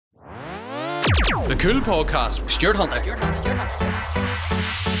The Cool Podcast with Stuart Hunter.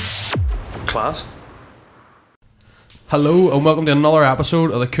 Class. Hello and welcome to another episode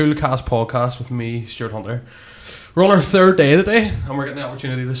of the Cool Cast Podcast with me, Stuart Hunter. We're on our third day today and we're getting the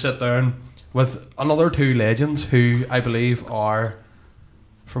opportunity to sit down with another two legends who I believe are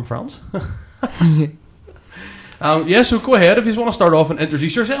from France. So go ahead if you want to start off and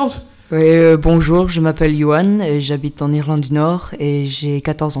introduce yourselves. Bonjour, je m'appelle Johan, j'habite en Irlande du Nord et j'ai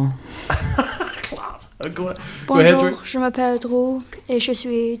 14 ans. Bonjour, je m'appelle Drew et je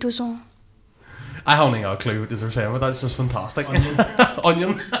suis 12 ans. I haven't got a clue what they're saying, but that's just fantastic.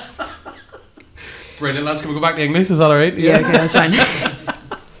 Onion. Brilliant, lads. Can we go back to English? Is that alright? Yeah, okay, that's fine.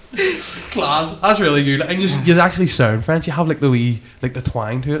 Class. That's really good. And you actually sound French. You have like the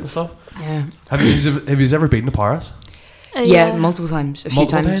twang to it and stuff. Yeah. Have you ever been to Paris? Yeah, multiple times. A few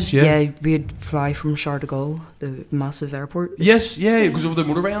times. Yeah. We'd fly from Charles de Gaulle, the massive airport. Yes, yeah, it goes over the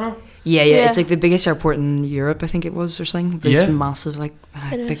motorway, I know. Yeah, it's like the biggest airport in Europe, I think it was, or something. But it's massive, like.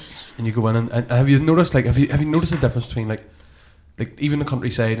 It is. And you go in and have you noticed have you noticed the difference between like even the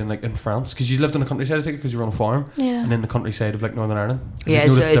countryside and like in France? Because you lived in the countryside, I think, because you were on a farm. Yeah. And then the countryside of like Northern Ireland. Yeah,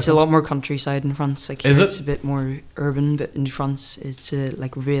 it's a lot more countryside in France. Like is here it? It's a bit more urban, but in France it's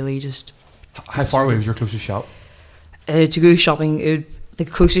like really just. How far away was your closest shop? To go shopping, the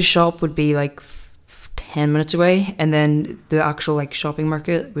closest shop would be like 10 minutes away, and then the actual like shopping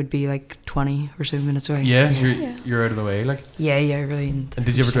market would be like 20 or so minutes away. Yeah, you're out of the way, like. Yeah, really. And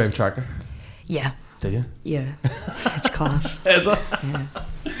did you ever drive a tractor? Yeah. Did you? Yeah. It's class. Is it? Yeah.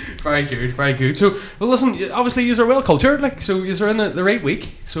 Very good, very good. So, well, listen, obviously you're well cultured, like, so you're in the right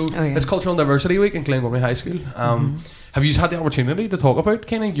week. So it's Cultural Diversity Week in Glengormley High School. Have you had the opportunity to talk about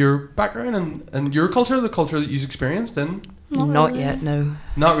kind of your background and your culture, the culture that you've experienced in? Not yet, no.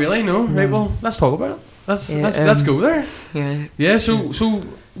 Not really, no. Right, well, let's talk about it. Let's go there. Yeah. Yeah. So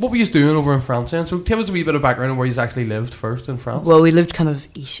what were you doing over in France then? So tell us a wee bit of background on where you actually lived first in France. Well, we lived kind of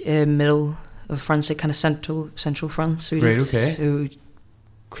east, middle of France, like kind of central France. So okay. So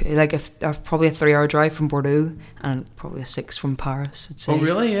like probably a 3-hour drive from Bordeaux and probably a 6 from Paris, I'd say. Oh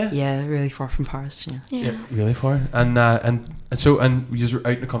really? Yeah. Yeah, really far from Paris. Yeah, really far. And you were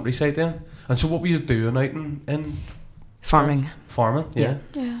out in the countryside then. And so what were you doing out in farming? Farming, yeah.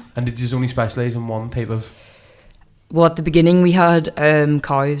 And did you only specialise in one type of? Well, at the beginning we had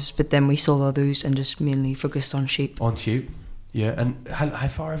cows, but then we sold all those and just mainly focused on sheep. On sheep, yeah. And how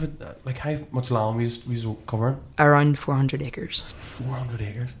far of it? Like how much land we was covering? Around 400 acres. 400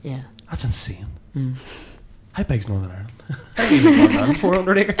 acres. Yeah. That's insane. How big's Northern Ireland? How big is Northern Ireland?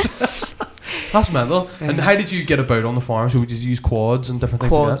 400 acres. That's mental. And how did you get about on the farm? So would you use quads and different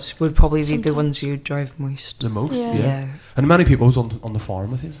things? Quads would probably be the ones we would drive most. The most, yeah. And many people was on the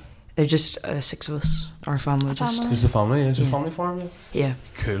farm with you? They're just 6 of us. Our family. This is the family. It's a family farm. Yeah.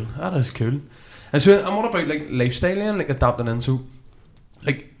 Cool. That is cool. And so, and what about like lifestyle then, like adapting in? So,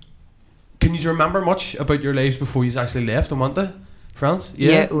 like, can you remember much about your lives before you actually left and went to France?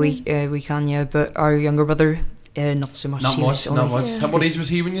 Yeah, we can. Yeah, but our younger brother. Not so much. Not much. Yeah. What age was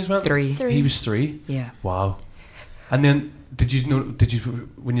he when you went? 3. He was 3. Yeah. Wow. And then did you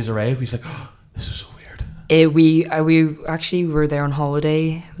when you arrived? He's like, oh, this is so weird. We actually were there on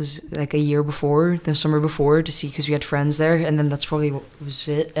holiday. It was like a year before, the summer before, to see because we had friends there, and then that's probably what was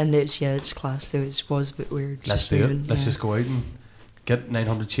it. And it's class. It was a bit weird. Let's do it. Let's just go out and get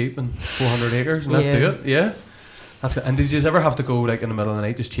 900 sheep and 400 acres, and let's do it. Yeah. That's good. And did you ever have to go like in the middle of the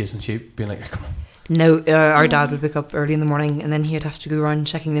night just chasing sheep, being like, come on? No, our dad would wake up early in the morning and then he'd have to go around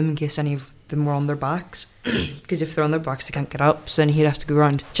checking them in case any of them were on their backs. Because if they're on their backs, they can't get up. So then he'd have to go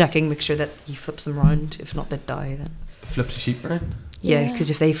around checking, make sure that he flips them around. If not, they'd die then. Flips the sheep around? Yeah, because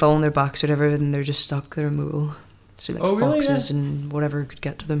if they fall on their backs or whatever, then they're just stuck. They're immovable. So like foxes and whatever could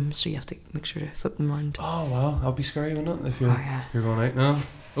get to them. So you have to make sure to flip them around. Oh, wow. That'll be scary, wouldn't it? If you're going out now.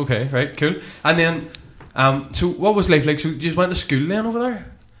 Okay, right, cool. And then, so what was life like? So you just went to school then over there?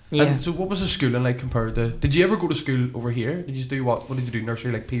 Yeah. And so what was the schooling like compared to... Did you ever go to school over here? Did you do what? What did you do?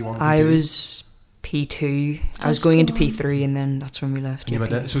 Nursery, like P1, P2? I was P2. I was going into P3 and then that's when we left.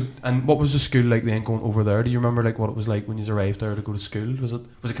 And, so, and what was the school like then going over there? Do you remember like what it was like when you arrived there to go to school? Was it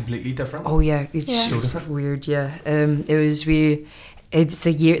completely different? Oh yeah, it's so different. Weird, yeah. It's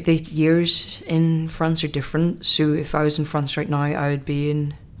the years in France are different. So if I was in France right now, I would be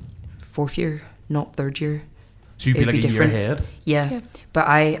in 4th year, not 3rd year. So you'd be like a year ahead? Yeah. But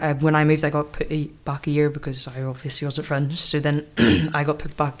I when I moved, I got put back a year because I obviously wasn't French. So then I got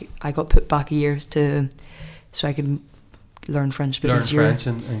put back a year so I could learn French a bit easier. Learn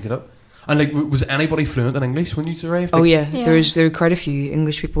French and get up. And like, was anybody fluent in English when you arrived? Oh Like, yeah. Yeah. There were quite a few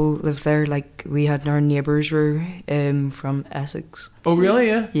English people lived there. Like we had our neighbours were from Essex. oh really?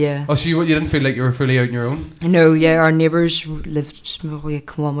 Yeah. Yeah. Oh, so you didn't feel like you were fully out on your own? No, yeah, our neighbours lived probably a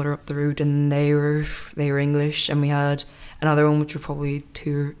kilometre up the road, and they were English, and we had another one which were probably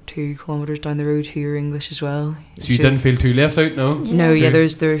two kilometres down the road who were English as well. So you didn't feel too left out, no? No, yeah, True.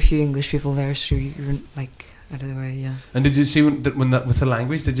 there were a few English people there, so you were like out of the way, yeah. And did you see when that with the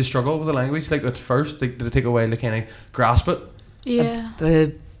language? Did you struggle with the language like at first? Like, did it take a while to kind of grasp it? Yeah.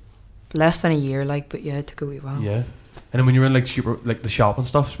 Less than a year, like, but yeah, it took a wee while. Yeah. And then when you're in like the shop and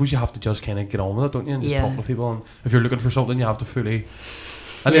stuff, suppose you have to just kind of get on with it, don't you? And just Yeah. talk to people. And if you're looking for something, you have to fully.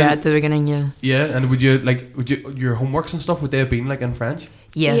 And Yeah, then, at the beginning, yeah. yeah. And would you your homeworks and stuff? Would they have been like in French?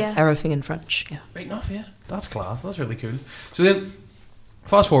 Yeah, Yeah. everything in French, yeah. Right enough. Yeah. That's class. That's really cool. So then,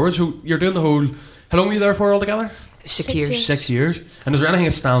 fast forward. So you're doing the whole. How long were you there for altogether? 6 6 years. years. 6 years. And is there anything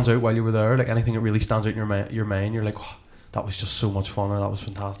that stands out while you were there? Like anything that really stands out in your mind? You're like, oh, that was just so much fun, or that was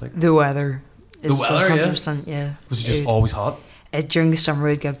fantastic. The weather. The weather, yeah? 100%, yeah. Was it just always hot? During the summer,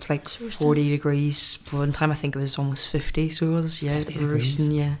 it'd get like So it's 40 degrees. One time, I think it was almost 50, so it was, yeah. 50 we were roasting,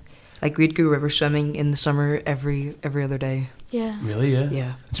 yeah. Like, we'd go river swimming in the summer every other day. Yeah. Really? Yeah.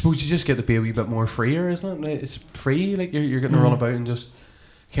 Yeah. I suppose you just get to be a wee bit more freer, isn't it? Like, it's free. Like you're getting to run about and just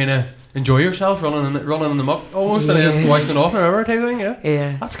kind of enjoy yourself, running in the muck almost, and then washing it off and whatever type thing. Yeah.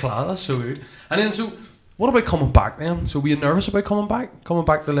 Yeah. That's class. That's so good. And then so. What about coming back then? So were you nervous about coming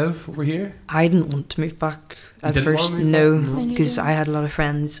back to live over here? I didn't want to move back at didn't first. wanna move No, back? No. because I had a lot of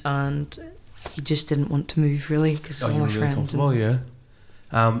friends and he just didn't want to move really because Oh, all you my were really friends. comfortable, yeah.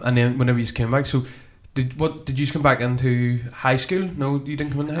 And then whenever you came back, so did you come back into high school? No, you didn't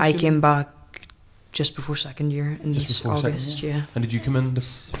come into high I school? came back just before second year in Just this before second August, year? yeah. And did you come in the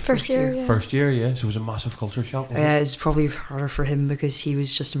First year. Yeah. first year? Yeah. So it was a massive culture shock. wasn't it? It's probably harder for him because he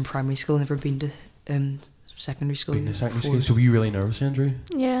was just in primary school, never been to secondary school. Being in secondary before. school. So were you really nervous, Andrew?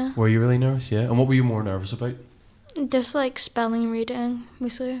 Yeah. Were you really nervous? Yeah. And what were you more nervous about? Just like spelling and reading,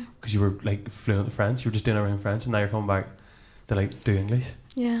 mostly. Because you were like fluent in French. You were just doing everything in French, and now you're coming back to like do English.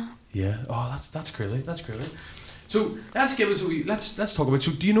 Yeah. Yeah. Oh, that's crazy. That's crazy. So let's give us a wee. Let's talk about.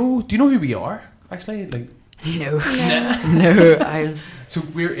 So do you know who we are actually? Like No. Yeah. No, I. so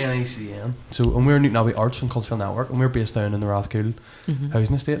we're NACN. So and we're Newton Abbey Arts and Cultural Network, and we're based down in the Rathcoole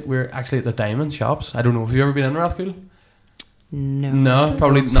housing estate. We're actually at the Diamond Shops. I don't know. Have you ever been in Rathcoole? No. No,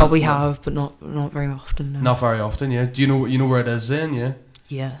 probably not. Probably have, but not very often. No. Not very often. Yeah. Do you know where it is then? Yeah.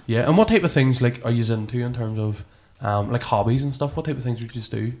 Yeah. Yeah. And what type of things like are you into in terms of like hobbies and stuff? What type of things would you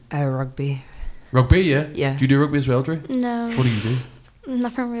just do? Rugby. Rugby, yeah. Yeah. Do you do rugby as well, Drew? No. What do you do?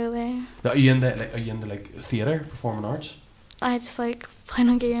 Nothing really. Are you into like theatre, performing arts? I just like playing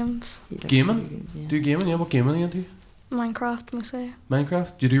on games. Yeah, Gaming? yeah. Do you gaming? Yeah. What gaming are you into? Minecraft mostly.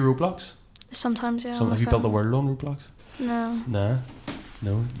 Minecraft. Do you do Roblox? Sometimes, yeah. Some, on have my you built a phone. world on Roblox? No. Nah.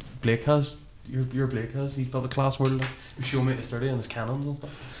 No. Blake has. Your Blake has. He's built a class world. He showed me yesterday and his cannons and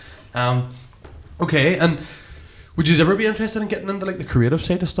stuff. Okay, and would you ever be interested in getting into like the creative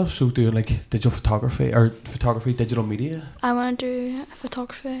side of stuff? So doing like digital photography or digital media? I want to do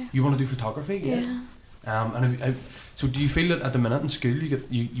photography. You want to do photography? Yeah. And so do you feel that at the minute in school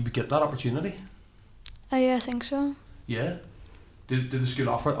you would get that opportunity? Yeah, I think so. Yeah. Did the school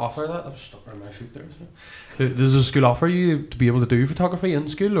offer that? I was stuck around my foot there. So. Does the school offer you to be able to do photography in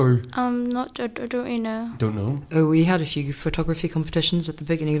school or? Not. I don't really know. Don't know. Oh, we had a few photography competitions at the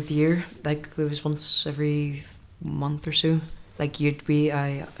beginning of the year. Like there was once every month or so. Like you'd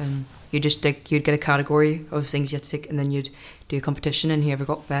get a category of things you had to take, and then you'd do a competition, and whoever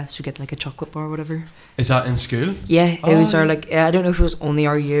got best would get like a chocolate bar or whatever. Is that in school? Yeah, it was our yeah. like. I don't know if it was only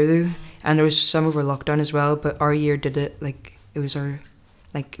our year though, and there was some over lockdown as well. But our year did it like it was our.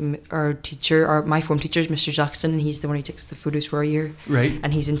 Like our teacher, my form teacher is Mr. Jackson, and he's the one who takes the photos for our year. Right.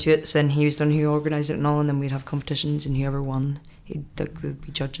 And he's into it, so then he was the one who organised it and all, and then we'd have competitions, and whoever won, would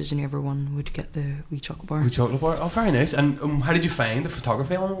be judges, and whoever won would get the wee chocolate bar. Wee chocolate bar. Oh, very nice. And how did you find the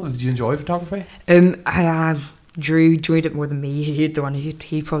photography element? Did you enjoy photography? Drew enjoyed it more than me. He's the one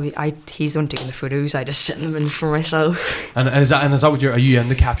taking the photos. I just send them in for myself. And is that what are you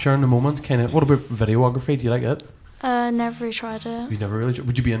into capturing the moment? Kind of. What about videography? Do you like it? Never really tried it. You never really.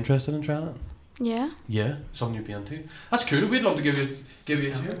 Would you be interested in trying it? Yeah. Yeah, something you'd be into. That's cool. We'd love to give you a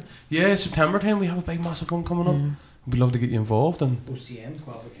year. Yeah, September time we have a big massive one coming up. We'd love to get you involved and OCN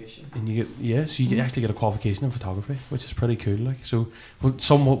qualification. And you get so you actually get a qualification in photography, which is pretty cool. Like so, we'll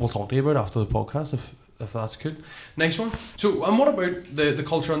talk to you about after the podcast if that's cool. Nice one. So and what about the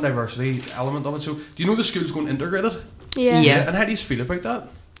culture and diversity element of it? So do you know the school's going integrated? Yeah. Yeah. And how do you feel about that?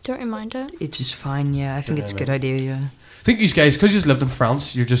 Don't remind it. It's just fine, yeah. I think it's a good idea, yeah. I think you guys, because you lived in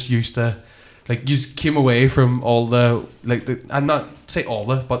France, you're just used to, like, you came away from all the, like, I'm not say all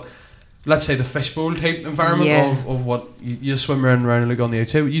the, but let's say the fishbowl type environment of what you swim around like on the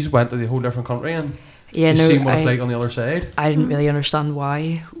outside. You just went to the whole different country and seen what it's like on the other side. I didn't really understand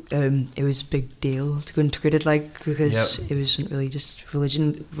why. It was a big deal to go integrated, like, because it wasn't really just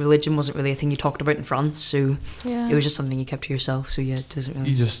religion. Religion wasn't really a thing you talked about in France, so it was just something you kept to yourself. So yeah, it doesn't really.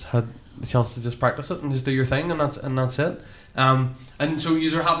 You just had the chance to just practice it and just do your thing, and that's it. And so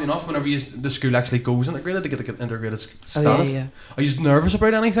you are happy enough whenever the school actually goes integrated to get the integrated status. Oh, yeah. Are you nervous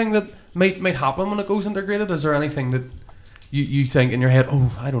about anything that might happen when it goes integrated? Is there anything that you think in your head,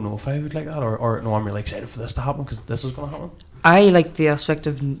 oh, I don't know if I would like that, or no, I'm really excited for this to happen because this is going to happen? I like the aspect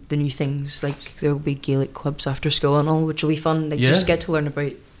of the new things, like there will be Gaelic clubs after school and all, which will be fun. Like just get to learn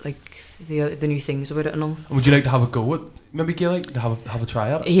about like the new things about it and all. And would you like to have a go at maybe Gaelic, to have a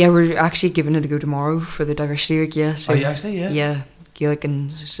try at it? Yeah, we're actually giving it a go tomorrow for the diversity week. Yeah, so yeah, Gaelic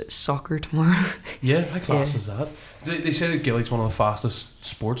and soccer tomorrow. Yeah, how class is that? They say that Gaelic's one of the fastest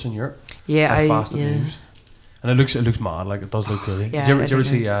sports in Europe. Yeah, how fast it moves. And it looks mad, like it does look really. Yeah, did you ever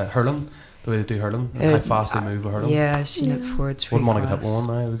see hurling? The way they do hurling, and how fast they move with hurling. Yeah, I've seen it before. It's really wouldn't want to get one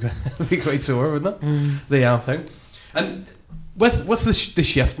now. It'd be quite sore, wouldn't it? The thing. And with the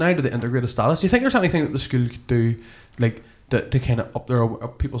shift now to the integrated status, do you think there's anything that the school could do, like to kind of up their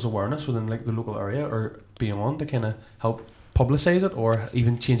people's awareness within like the local area or beyond, to kind of help publicise it, or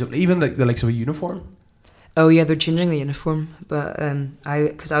even change it, even like the likes of a uniform? Oh yeah, they're changing the uniform, but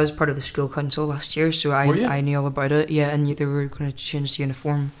because I was part of the school council last year, so I knew all about it. Yeah, and they were going to change the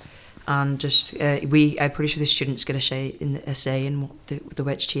uniform, and just I'm pretty sure the students get a say in what the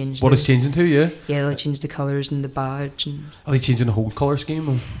which changed. What it's changing to, yeah. Yeah, they'll change the colours and the badge. And are they changing the whole colour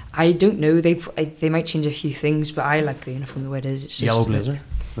scheme? I don't know. They might change a few things, but I like the uniform the way it is. It's yellow blazer,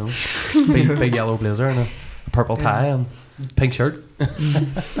 no, big yellow blazer and a purple tie and pink shirt.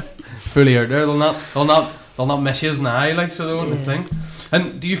 Fully out there. They'll not miss you now, like, so they won't think.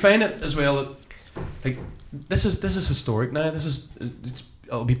 And do you find it as well that, like, this is historic now?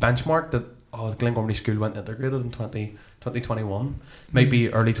 It'll be benchmarked that the Glengormley School went integrated in 2021, maybe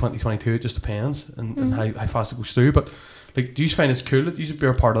early 2022. It just depends and how fast it goes through. But like, do you find it's cool that you should be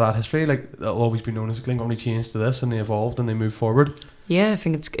a part of that history? Like, it'll always be known as Glengormley changed to this, and they evolved and they moved forward. Yeah, I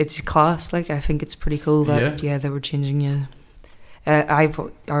think it's class. Like, I think it's pretty cool that that we're changing. Yeah.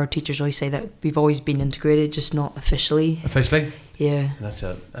 Our teachers always say that we've always been integrated, just not officially. Officially? Yeah. And that's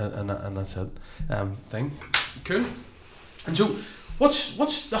it. And that's it. Thing. Cool. And so,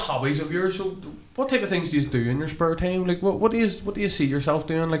 what's the hobbies of yours? So, what type of things do you do in your spare time? Like, what do you see yourself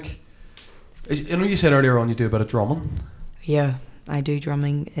doing? Like, I know you said earlier on you do a bit of drumming. Yeah, I do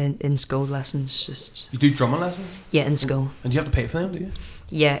drumming in school lessons. Just. You do drumming lessons? Yeah, in school. And do you have to pay for them? Do you?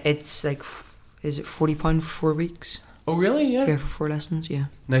 Yeah, it's like, is it £40 for 4 weeks? Oh really? Yeah. Yeah, for 4 lessons. Yeah.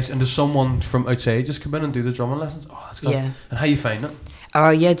 Nice. And does someone from outside just come in and do the drumming lessons? Oh, that's good. Yeah. And how you find it?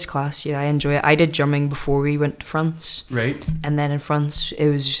 Yeah, it's class. Yeah, I enjoy it. I did drumming before we went to France. Right. And then in France, it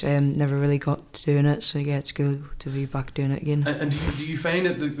was never really got to doing it. So yeah, it's good to be back doing it again. And do you find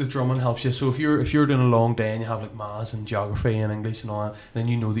that the drumming helps you? So if you're doing a long day and you have like maths and geography and English and all that, then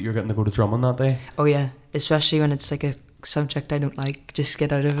you know that you're getting to go to drumming that day. Oh yeah, especially when it's like a subject I don't like. Just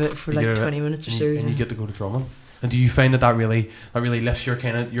get out of it for like 20 minutes or so. And you get to go to drumming. And do you find that really lifts your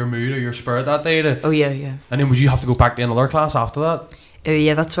your mood or your spirit that day? Oh yeah. And then would you have to go back to another class after that?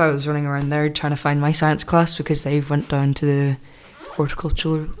 Yeah, that's why I was running around there trying to find my science class, because they went down to the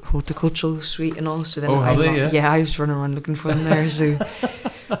horticultural suite and all. So then I was running around looking for them there. So.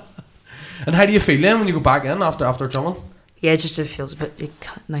 And how do you feel then when you go back in after drumming? Yeah, it feels a bit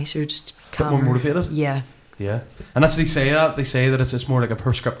nicer, just calmer. A bit more motivated. Yeah. Yeah, and that's they say that it's more like a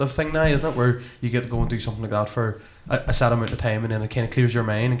prescriptive thing now, isn't it? Where you get to go and do something like that for a set amount of time, and then it kind of clears your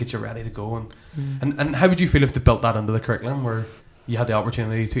mind and gets you ready to go. And how would you feel if they built that into the curriculum, where you had the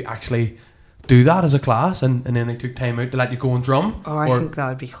opportunity to actually do that as a class, and then they took time out to let you go and drum? Oh, I think that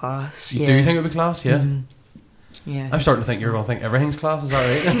would be class. Do you think it would be class? Yeah. Mm-hmm. Yeah. I'm starting to think you're going to think everything's class. Is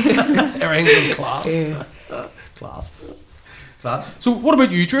that right? Everything's class. Yeah. Class. So what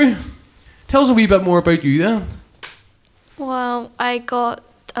about you, Drew? Tell us a wee bit more about you then. Well, I got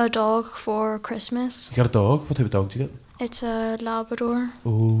a dog for Christmas. You got a dog? What type of dog did you get? It's a Labrador.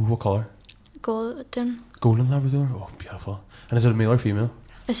 Oh, what colour? Golden. Golden Labrador? Oh, beautiful. And is it a male or female?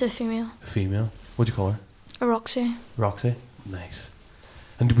 It's a female. A female. What'd you call her? A Roxy. Roxy? Nice.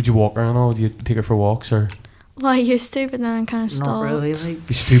 And would you walk her and all? Do you take her for walks or? Well, I used to, but then I kind of stopped. Not really. Like.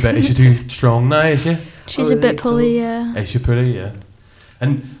 Is she too big? Is she too strong now, is she? She's a bit pulley, yeah. Is she pulley, yeah.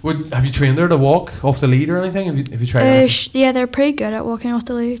 And have you trained her to walk off the lead or anything? Have you tried anything? Yeah, they're pretty good at walking off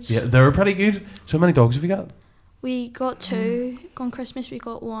the leads. Yeah, they're pretty good. So how many dogs have you got? We got 2. On Christmas we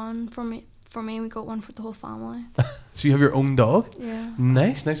got 1 for me. We got 1 for the whole family. So you have your own dog? Yeah.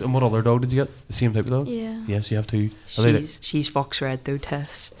 Nice. And what other dog did you get? The same type of dog? Yeah. Yeah, so you have 2. She's fox red though,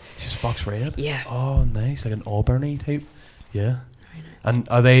 Tess. She's fox red? Yeah. Oh, nice. Like an Auburny type? Yeah. And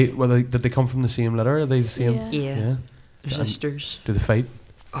did they come from the same litter? Are they the same? Yeah. They're sisters. Do they fight?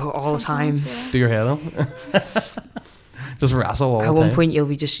 Oh, all the time. Yeah. Do your head on? Just wrestle all the time. At one point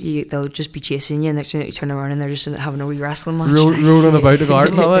they'll just be chasing you, and next minute you turn around and they're just having a wee wrestling match. Rolling about the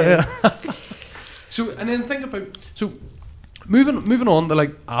garden, all that, yeah. So, and then think about, moving on to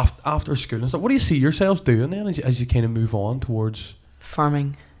like after school and stuff, what do you see yourselves doing then as you kind of move on towards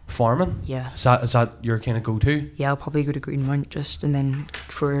farming? Yeah. Is that your kind of go-to? Yeah, I'll probably go to Greenmount and then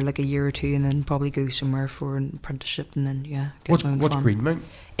for like a year or 2, and then probably go somewhere for an apprenticeship, and then What's Greenmount?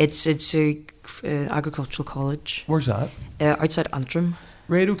 It's a agricultural college. Where's that? Outside Antrim.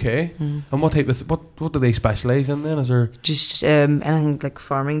 Right, okay. And what type of what do they specialise in then? Is there just anything like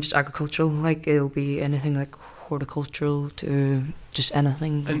farming, just agricultural? Like it'll be anything like horticultural to just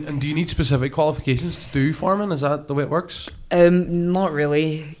anything. And do you need specific qualifications to do farming? Is that the way it works? Not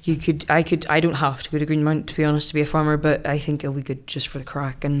really. I don't have to go to Greenmount, to be honest, to be a farmer, but I think it'll be good just for the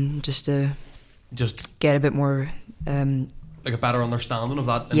crack and just get a bit more like a better understanding of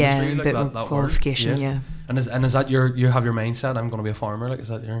that industry, yeah, like a bit that more qualification, yeah. And is that you have your mindset? I'm going to be a farmer. Like, is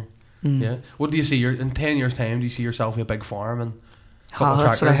that your yeah? What do you see in 10 years' time? Do you see yourself with a big farm and a couple of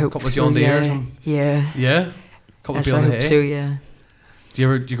tractors, a couple of John Deeres, a couple of bales of hay? So yeah. Do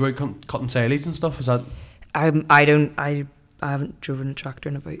you go out cutting silage and stuff? Is that? I haven't driven a tractor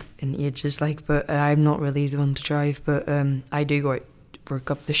in ages, but I'm not really the one to drive. But I do go out work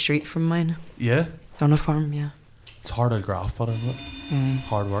up the street from mine. Yeah. On a farm, yeah. It's hard to graft, but isn't it?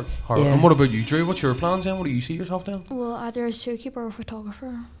 Hard work. Yeah. And what about you, Drew? What's your plans then? What do you see yourself doing? Well, either a zookeeper or a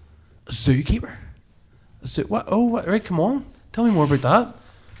photographer. A zookeeper? What? Oh, what? Right, come on. Tell me more about that.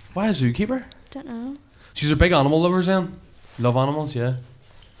 Why a zookeeper? Don't know. She's a big animal lovers then? Love animals, yeah.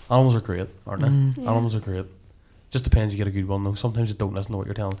 Animals are great, aren't they? Yeah. Animals are great. Just depends, you get a good one though. Sometimes you don't listen to what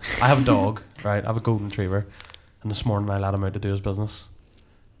you're telling. I have a dog, right? I have a golden retriever. And this morning I let him out to do his business.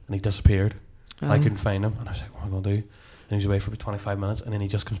 And he disappeared. And I couldn't find him. And I was like, what am I going to do? And he was away for about 25 minutes. And then he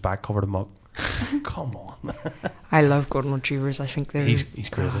just comes back covered in muck. Come on. I love golden retrievers. I think they're... He's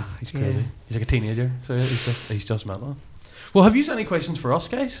crazy. He's crazy. Yeah. He's like a teenager. So he's just mental. Well, have you any questions for us,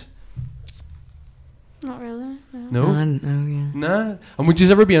 guys? Not really, no. No? No, yeah. Nah. And would you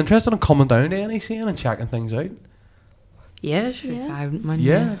ever be interested in coming down to NEC and checking things out? Yeah, sure. Yeah. I wouldn't mind.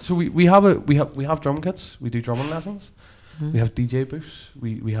 Yeah. So we have drum kits. We do drumming lessons. We have DJ booths.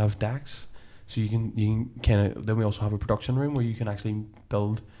 We have decks. So you can kind of. Then we also have a production room where you can actually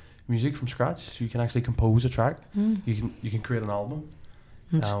build music from scratch. So you can actually compose a track. You can create an album.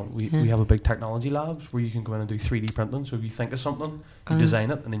 We have a big technology labs where you can go in and do 3D printing. So if you think of something, you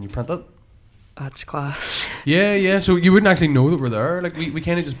design it and then you print it. That's class. Yeah. So you wouldn't actually know that we're there. Like we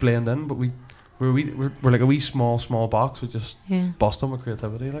kind of just blend in, but we're like a wee small box with just busting with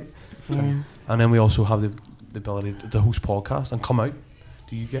creativity, like. Yeah. And then we also have the ability to host podcasts and come out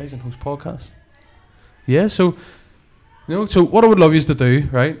to you guys and host podcasts. Yeah. So so what I would love you to do,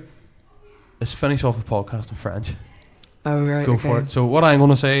 right, is finish off the podcast in French. Oh, right. Go for it. So what I'm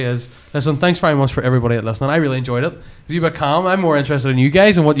going to say is, listen, thanks very much for everybody at listening. I really enjoyed it. If you become, I'm more interested in you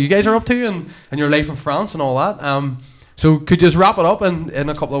guys and what you guys are up to and your life in France and all that. So could you just wrap it up in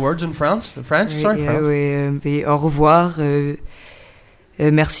a couple of words in French? France. Oui, au revoir.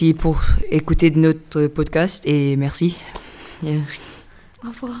 Merci pour écouter notre podcast et merci. Yeah. Au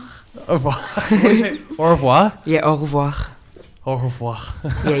revoir. Au revoir. What do you say? Au revoir? Yeah, au revoir. Au revoir.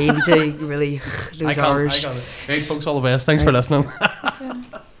 Yeah, you need to really those hours. I got it. Hey folks, all the best. Thanks for listening.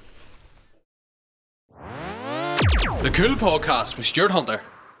 The Cool Podcast with Stuart Hunter.